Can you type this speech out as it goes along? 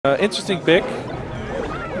Interesting pick.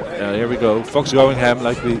 Here we go. Fox going ham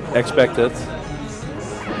like we expected.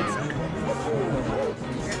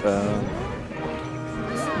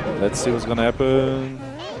 Let's see what's gonna happen.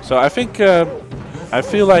 So I think I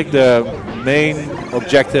feel like the main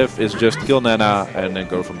objective is just kill Nana and then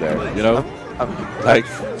go from there. You know, like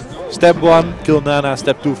step 1, kill Nana.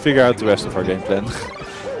 Step 2, figure out the rest of our game plan.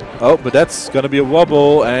 Oh, but that's gonna be a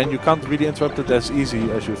wobble, and you can't really interrupt it as easy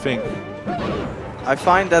as you think. I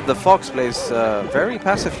find that the Fox plays very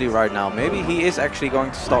passively right now. Maybe he is actually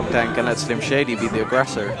going to stock tank and let SchlimmShady be the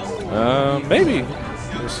aggressor. Maybe.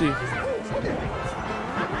 We'll see.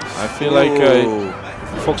 I feel like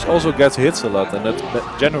Fox also gets hits a lot, and that's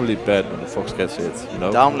generally bad when the Fox gets hit. You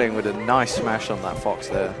know? Däumling with a nice smash on that Fox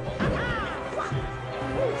there.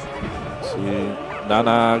 See,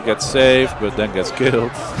 Nana gets saved, but then gets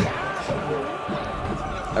killed.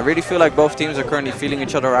 I really feel like both teams are currently feeling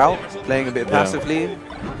each other out, playing a bit passively.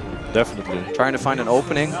 Definitely. Trying to find an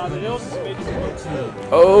opening.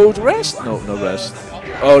 Oh, the rest? No, no rest.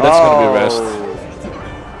 Oh, that's gonna be rest.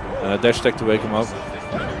 Dash tech to wake him up.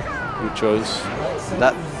 Good choice.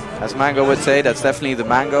 That, as Mango would say, that's definitely the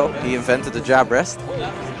Mango. He invented the jab rest.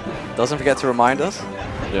 Doesn't forget to remind us.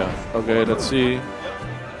 Yeah. Okay, let's see.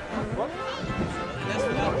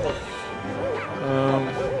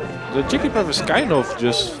 The Jigglypuff is kind of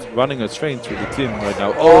just running a train through the team right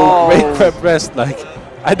now. Oh, great prep rest. Like,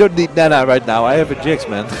 I don't need Nana right now. I have a Jigs,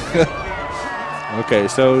 man. Okay,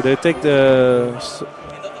 so they take the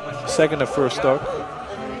second and first stock.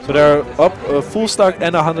 So they're up full stock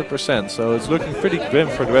and 100%. So it's looking pretty grim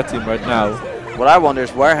for the red team right now. What I wonder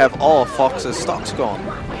is where have all Fox's stocks gone?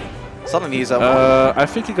 Suddenly he's up. I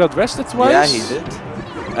think he got rested twice. Yeah, he did.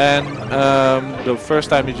 And the first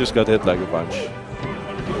time he just got hit like a bunch.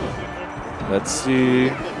 Let's see.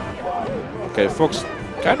 Okay, Fox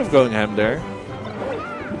kind of going ham there.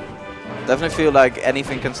 Definitely feel like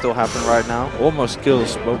anything can still happen right now. Almost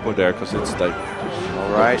kills Mopo there because it's like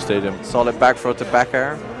alright. Stadium. Solid back throw to back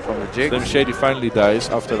air from the jig. SchlimmShady finally dies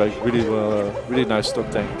after like really nice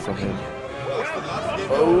stock tank from him.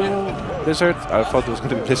 Oh, Blizzard. I thought it was going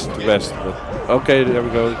to be Blizzard to rest, but okay, there we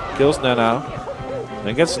go. Kills Nana.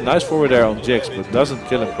 And gets a nice forward air on Jigs, but doesn't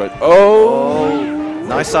kill him quite. Oh!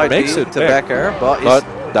 Nice side makes B it to back air, but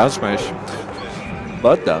down smash.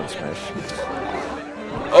 But down smash.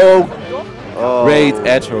 Oh! Great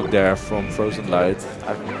edge hook there from FrozenLight.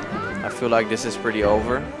 I feel like this is pretty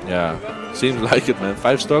over. Yeah, seems like it, man.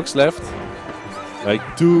 5 stocks left. Like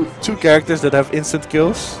two characters that have instant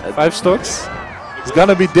kills. 5 stocks. It's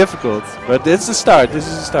gonna be difficult, but it's a start. This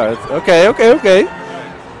is a start. Okay, okay, okay.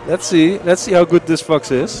 Let's see how good this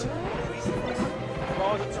Fox is.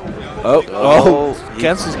 Oh,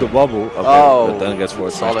 cancels the wobble. Okay, but then gets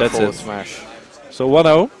forward smash. That's it. Smash. So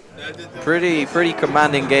 1-0. Pretty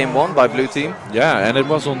commanding game won by blue team. Yeah, and it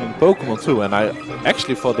was on Pokemon too, and I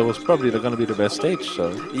actually thought that was probably going to be the best stage.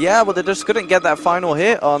 So yeah, but they just couldn't get that final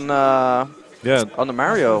hit on on the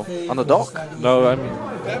Mario, on the dock. No, I mean,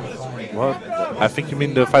 what? I think you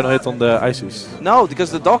mean the final hit on the Ices. No, because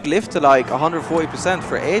the dock lived to like 140%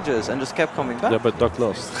 for ages and just kept coming back. Yeah, but dock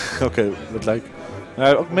lost. Okay, but like,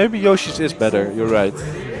 maybe Yoshi's is better. You're right.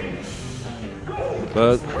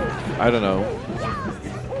 But I don't know.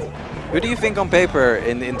 Who do you think on paper,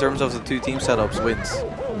 in terms of the two team setups, wins?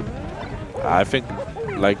 I think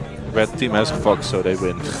like red team has a Fox, so they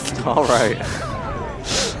win. All right.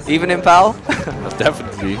 Even in PAL?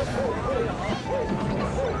 Definitely.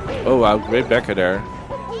 Oh wow, great backer there.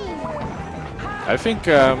 I think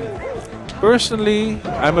personally,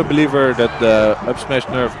 I'm a believer that the up smash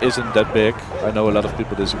nerf isn't that big. I know a lot of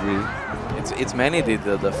people disagree. It's mainly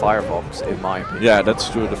the Firefox, in my opinion. Yeah, that's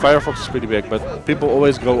true. The Firefox is pretty big, but people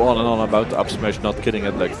always go on and on about the up smash not killing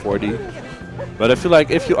at like 40. But I feel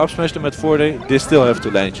like if you up smash them at 40, they still have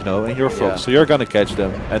to land, you know, and you're Fox, so you're gonna catch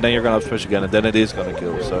them, and then you're gonna up smash again, and then it is gonna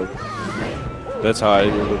kill. So that's how I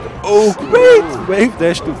look. Oh, great! Wave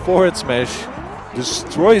dash to forward smash,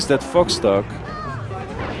 destroys that Fox stock.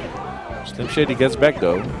 SchlimmShady gets back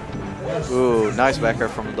though. Ooh, nice backer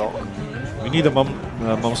from the dog. We need a mom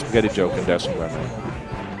spaghetti joke in there somewhere, man.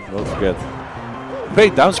 Don't forget.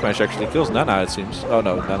 Great down smash actually kills Nana, it seems. Oh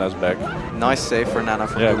no, Nana's back. Nice save for Nana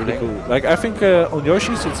from yeah, really cool. Like I think on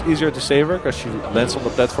Yoshi's it's easier to save her because she lands on the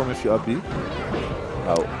platform if you up B.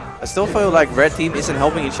 Oh. I still feel like red team isn't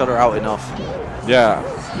helping each other out enough. Yeah.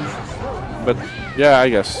 But yeah, I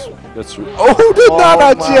guess that's true. Oh, the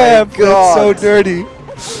Nana jab! That's so dirty.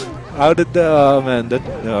 How did the man that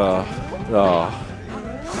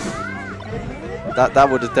That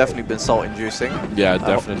would have definitely been salt inducing. Yeah,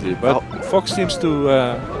 definitely. But Fox seems to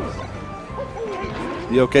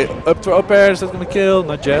Yeah, okay, up throw up air, is that gonna kill?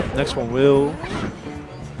 Not yet, next one will.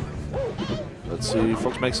 Let's see,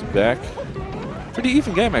 Fox makes it back. Pretty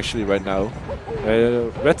even game actually right now.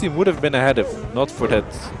 Red team would have been ahead if not for that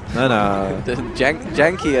Nana.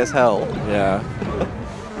 Janky as hell. Yeah.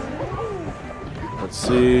 Let's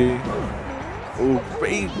see. Oh,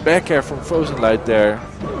 great back air from FrozenLight there.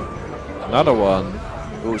 Another one.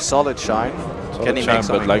 Ooh, solid shine. Solid Can he shine, make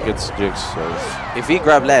something? but like it's jigs. So. If he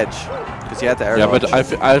grabbed ledge, because he had the air Yeah, dodge.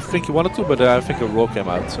 but I think he wanted to, but I think a roll came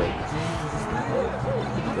out. So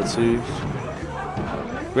let's see.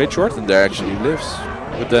 Great short in there actually, lives.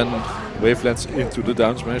 But then wavelets into the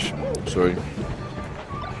down smash. Sorry.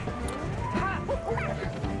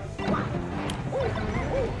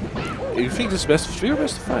 You think this is best of 3 or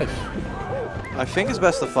best of 5? I think it's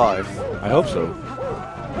best of 5. I hope so.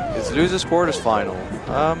 It's losers quarters final.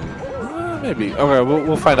 Maybe. Okay,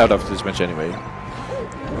 we'll find out after this match anyway.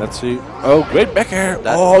 Let's see. Oh, great back air.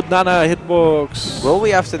 Oh, Nana hitbox. Will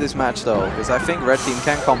we after this match though? Because I think red team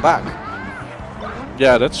can come back.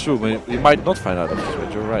 Yeah, that's true. We might not find out after this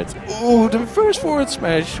match. You're right. Ooh, the reverse forward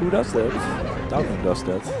smash. Who does that? DaLung does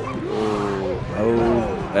that.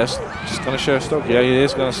 Oh, that's just gonna share a stock. Yeah, he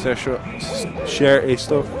is gonna share a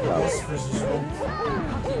stock. Wow.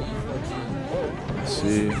 Let's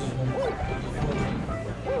see.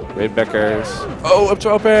 Great backers. Oh, up to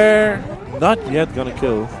up air. Not yet gonna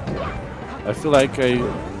kill. I feel like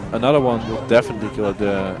another one will definitely kill at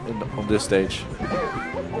on this stage.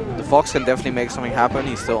 The Fox can definitely make something happen.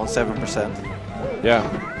 He's still on 7%. Yeah.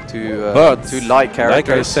 But two light characters. Like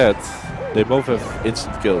I said, they both have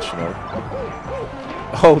instant kills, you know.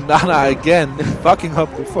 Oh, Nana again, fucking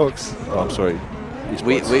up the Fox. Oh, I'm sorry.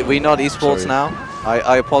 We not esports now.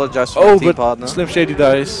 I apologize for my team partner. SchlimmShady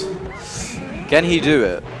dies. Can he do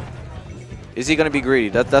it? Is he gonna be greedy?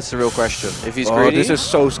 That's the real question. If he's greedy, this is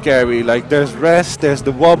so scary. Like there's rest, there's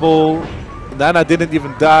the wobble. Nana didn't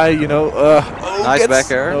even die, you know. Oh, nice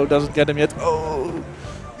back air. No, doesn't get him yet. Oh,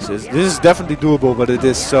 this is definitely doable, but it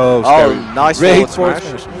is so scary. Oh, nice forward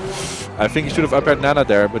smash. I think he should have up-aired Nana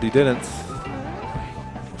there, but he didn't.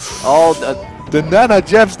 Oh, the Nana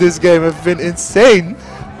jabs this game have been insane.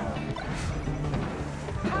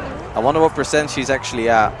 I wonder what percent she's actually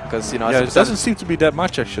at, because you know. Yeah, it doesn't seem to be that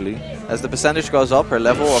much actually. As the percentage goes up, her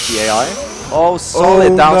level of the AI. Oh,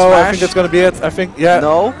 solid down no, smash. I think that's gonna be it. I think, yeah.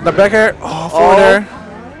 No. The back air. Oh, forward air.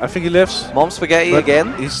 I think he lives. Mom spaghetti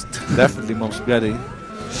again. He's definitely Mom spaghetti.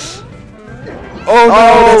 Oh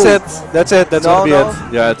no, that's it. That's it. That's gonna be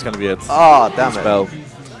it. Yeah, it's gonna be it. Ah, damn Spell.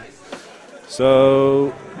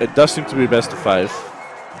 So it does seem to be best of 5.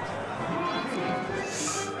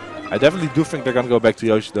 I definitely do think they're gonna go back to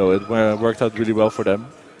Yoshi though. It worked out really well for them.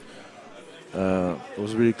 It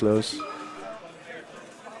was really close.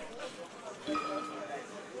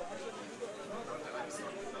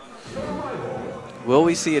 Will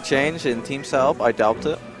we see a change in team setup? I doubt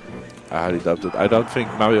it. I highly doubt it. I don't think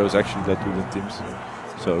Mario is actually that good in teams.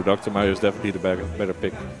 So Dr. Mario is definitely the better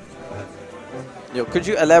pick. Yo, could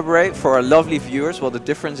you elaborate for our lovely viewers what the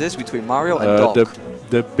difference is between Mario and Doc?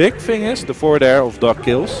 The big thing is the forward air of Doc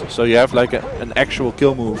kills. So you have like an actual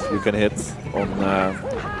kill move you can hit on.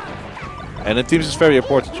 And in teams it's very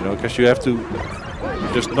important, you know, because you have to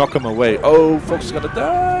just knock them away. Oh, Fox is gonna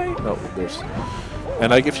die. No, there's. And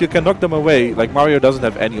like if you can knock them away, like Mario doesn't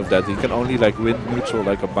have any of that. He can only like win neutral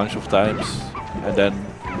like a bunch of times and then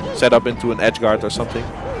set up into an edge guard or something.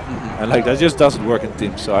 And like that just doesn't work in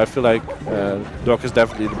teams. So I feel like Doc is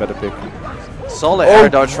definitely the better pick. Solid air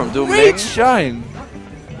dodge from Däumling. Great shine.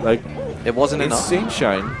 Like it wasn't insane enough.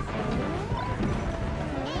 Shine.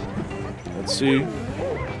 Let's see.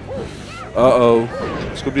 Uh-oh.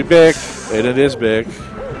 This could be big. And it is big.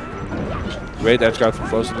 Great edge guard from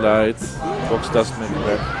FrozenLight. Fox doesn't make it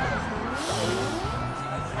back.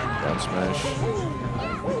 Down smash.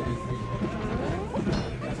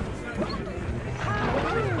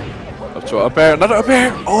 Up to up air. Another up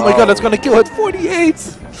air. Oh my god, that's gonna kill at 48.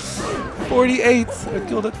 48. I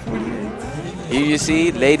killed at 48. Here you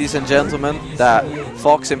see, ladies and gentlemen, that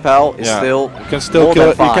Fox Impel is still you can still kill.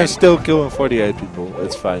 You can still kill in 48 people.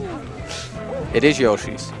 It's fine. It is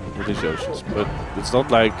Yoshi's. It is Yoshi's, but it's not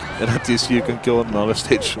like in a TC you can kill another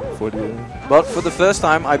stage from 48. But for the first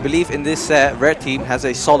time, I believe in this set, Red Team has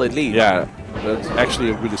a solid lead. Yeah, that's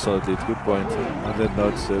actually a really solid lead. Good point. I didn't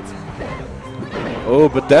notice it. Oh,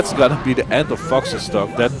 but that's gonna be the end of Fox's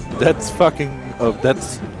stock. That's fucking. Oh,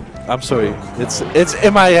 that's. I'm sorry. It's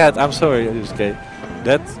in my head. I'm sorry, okay.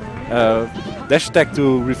 That dash attack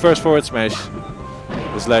to reverse forward smash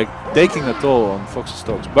is like taking a toll on Fox's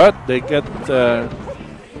stocks, but they get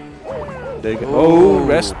They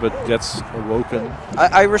rest, but gets awoken.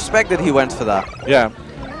 I respect that he went for that. Yeah,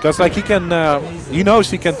 because like he can, he knows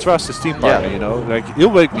he can trust his team partner. You know, like he'll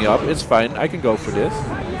wake me up. It's fine. I can go for this.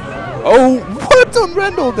 Oh, what on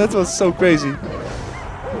Randall? That was so crazy.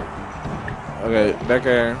 Okay, back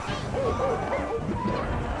air.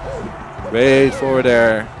 Wait for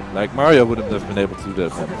there. Like Mario wouldn't have been able to do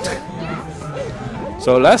that.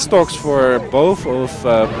 So last stocks for both of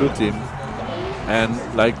blue team. And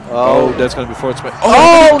like, oh, that's going to be forward smash.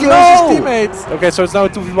 Oh, he kills his teammates. Okay, so it's now a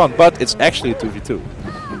 2v1, but it's actually a 2v2.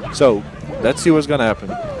 So let's see what's going to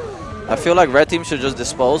happen. I feel like red team should just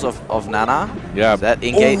dispose of Nana. Yeah. That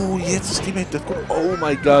engage. Oh, he hits his teammate. That could, oh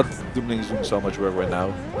my god. Däumling is doing so much work right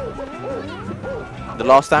now. The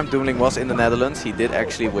last time Däumling was in the Netherlands, he did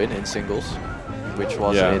actually win in singles, which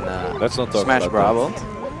was in let's not talk Smash about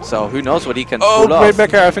Brabant. So who knows what he can pull pull off. off. Great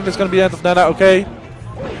back air. I think it's going to be the end of Nana. Okay.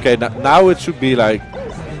 Okay, now it should be like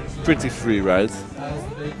pretty free, right?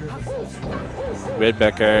 Great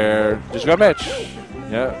back air. Just got match.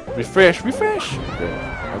 Yeah. Refresh. Refresh.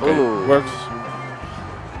 Okay. Works.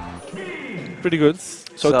 Pretty good.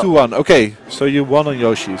 So 2-1. Okay. So you won on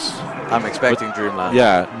Yoshi's. I'm expecting Dreamland.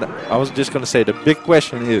 Yeah. I was just going to say the big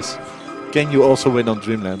question is, can you also win on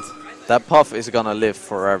Dreamland? That Puff is going to live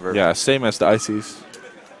forever. Yeah. Same as the Ices.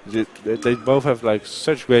 They both have like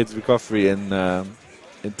such great recovery in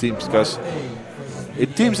teams, because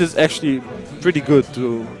in teams it's actually pretty good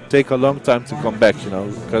to take a long time to come back, you know,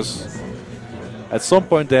 because at some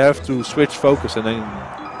point they have to switch focus and then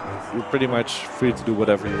you're pretty much free to do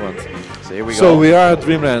whatever you want. So here we go. So we are at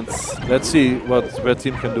Dreamland. Let's see what red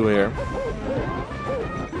team can do here.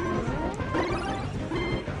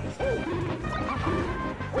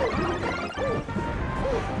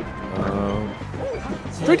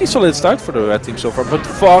 Pretty solid start for the red team so far, but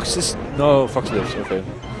Fox is... No, Fox lives, okay.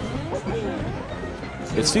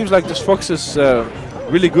 It seems like this Fox is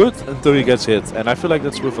really good until he gets hit, and I feel like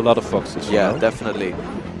that's with a lot of Foxes. Yeah, definitely.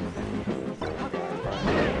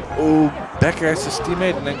 Oh, back airs his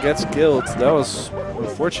teammate and then gets killed. That was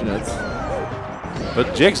unfortunate.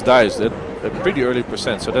 But Jax dies at a pretty early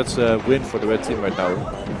percent, so that's a win for the red team right now.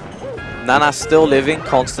 Nana's still living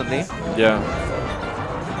constantly. Yeah.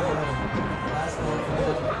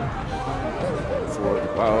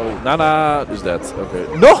 Wow, Nana is dead. Okay.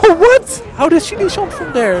 No, what? How did she jump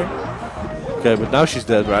from there? Okay, but now she's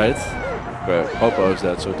dead, right? Okay, Popo is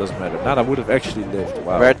dead, so it doesn't matter. Nana would have actually lived.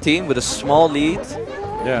 Wow. Red team with a small lead.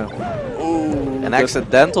 Yeah. Ooh, An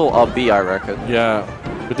accidental up B, I reckon. Yeah,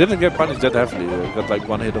 but didn't get punished that heavily. Got like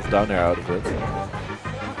one hit of down air out of it.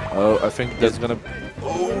 Oh, I think that's gonna...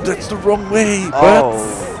 Oh, that's the wrong way.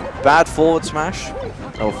 Oh, bad forward smash.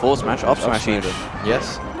 Oh, forward smash, up smash even.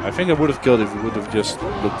 Yes. I think I would have killed if he would have just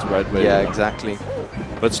looked the right way. Yeah, exactly.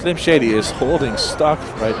 But SchlimmShady is holding stock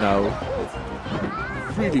right now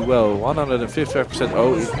really well. 155%.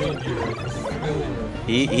 Oh,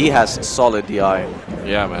 he has solid DI.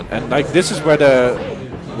 Yeah, man. And like this is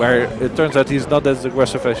where it turns out he's not as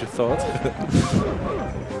aggressive as you thought.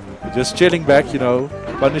 Just chilling back, you know,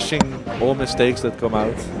 punishing all mistakes that come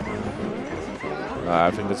out. I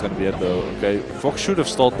think that's going to be it though. Okay, Fox should have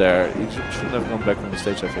stalled there. He shouldn't have gone back on the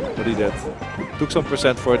stage, I think. But he did. Took some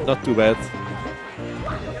percent for it, not too bad.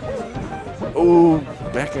 Oh,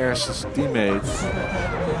 back airs his teammates.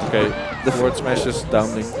 Okay, the forward smashes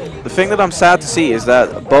Däumling. The thing that I'm sad to see is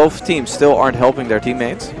that both teams still aren't helping their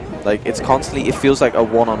teammates. Like, it's constantly, it feels like a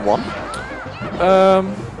one-on-one.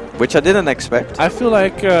 Which I didn't expect. I feel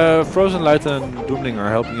like FrozenLight and Däumling are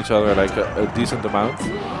helping each other like a decent amount.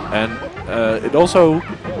 And it also,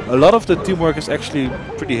 a lot of the teamwork is actually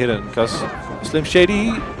pretty hidden, because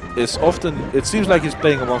SchlimmShady is often, it seems like he's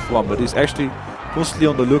playing a 1-for-1, but he's actually constantly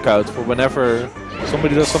on the lookout for whenever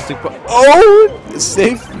somebody does something. Oh,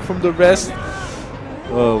 safe from the rest.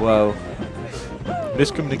 Oh, wow.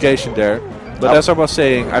 Miscommunication there. But as I was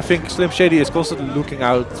saying, I think SchlimmShady is constantly looking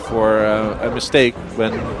out for a mistake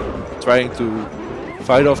when trying to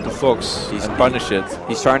fight off the Fox and punish it.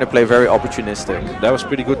 He's trying to play very opportunistic. That was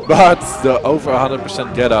pretty good, but the over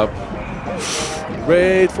 100% get up.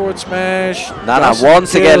 Great forward smash. Nana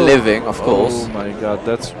once again living, of course. Oh my god,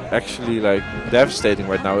 that's actually like devastating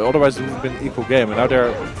right now. Otherwise it would have been an equal game, and now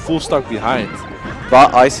they're full stock behind.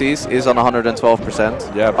 But Ices is on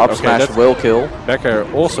 112%. Yeah, up smash will kill. Back air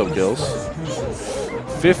also kills.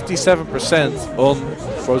 57% on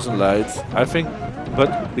FrozenLight. I think,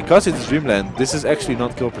 but because it's Dreamland, this is actually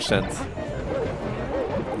not kill percent.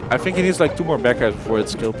 I think he needs like 2 more back airs before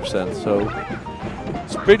it's kill percent. So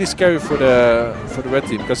it's pretty scary for the red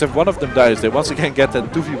team, because if one of them dies, they once again get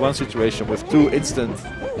that 2v1 situation with 2 instant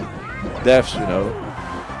deaths, you know.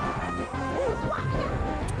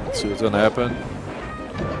 Let's see what's gonna happen.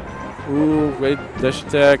 Ooh, great dash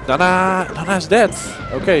attack. Nana's dead.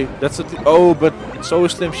 Okay, that's it. Oh, but so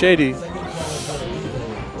is SchlimmShady.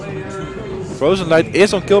 FrozenLight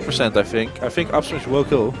is on kill percent, I think. I think up smash will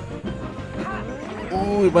kill.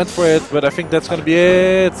 Ooh, he went for it, but I think that's gonna be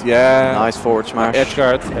it. Yeah. Nice forward smash. Edge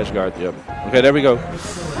guard, yep. Okay, there we go.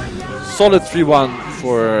 Solid 3-1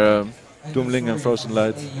 for Däumling and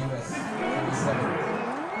FrozenLight.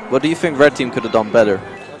 What do you think red team could have done better?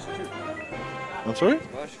 I'm sorry?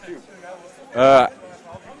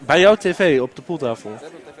 Bij jouw tv op de poeltafel.